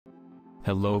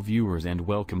Hello viewers and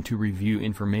welcome to Review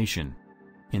Information.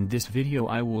 In this video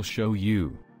I will show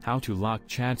you how to lock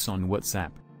chats on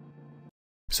WhatsApp.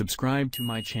 Subscribe to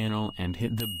my channel and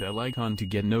hit the bell icon to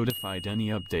get notified any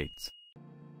updates.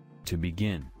 To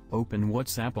begin, open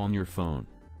WhatsApp on your phone.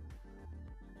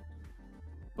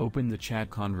 Open the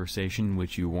chat conversation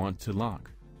which you want to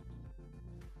lock.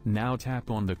 Now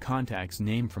tap on the contact's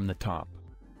name from the top.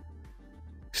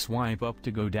 Swipe up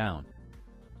to go down.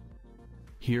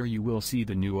 Here you will see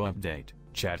the new update,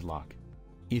 Chat Lock.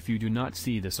 If you do not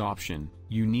see this option,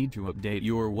 you need to update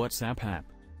your WhatsApp app.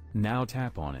 Now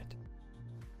tap on it.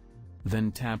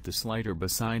 Then tap the slider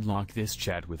beside Lock this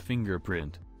chat with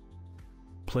fingerprint.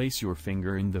 Place your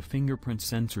finger in the fingerprint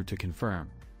sensor to confirm.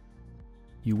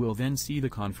 You will then see the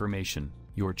confirmation,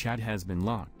 your chat has been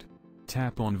locked.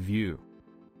 Tap on View.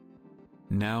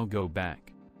 Now go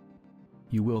back.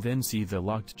 You will then see the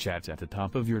locked chats at the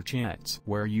top of your chats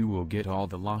where you will get all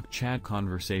the locked chat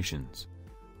conversations.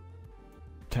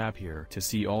 Tap here to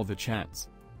see all the chats.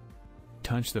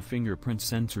 Touch the fingerprint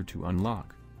sensor to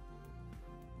unlock.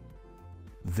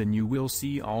 Then you will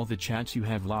see all the chats you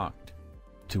have locked.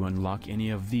 To unlock any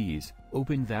of these,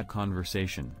 open that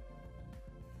conversation.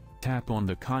 Tap on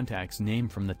the contact's name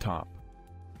from the top.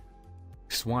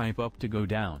 Swipe up to go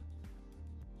down.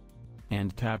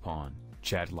 And tap on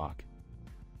Chat Lock.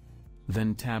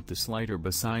 Then tap the slider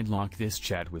beside Lock this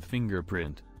chat with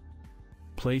fingerprint.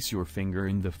 Place your finger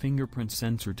in the fingerprint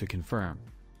sensor to confirm.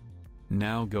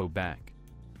 Now go back.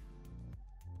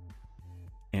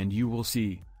 And you will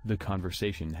see, the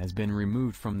conversation has been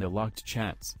removed from the locked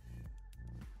chats.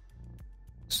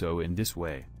 So in this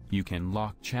way, you can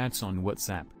lock chats on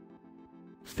WhatsApp.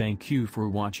 Thank you for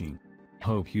watching.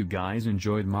 Hope you guys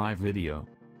enjoyed my video.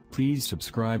 Please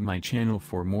subscribe my channel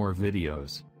for more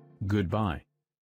videos. Goodbye.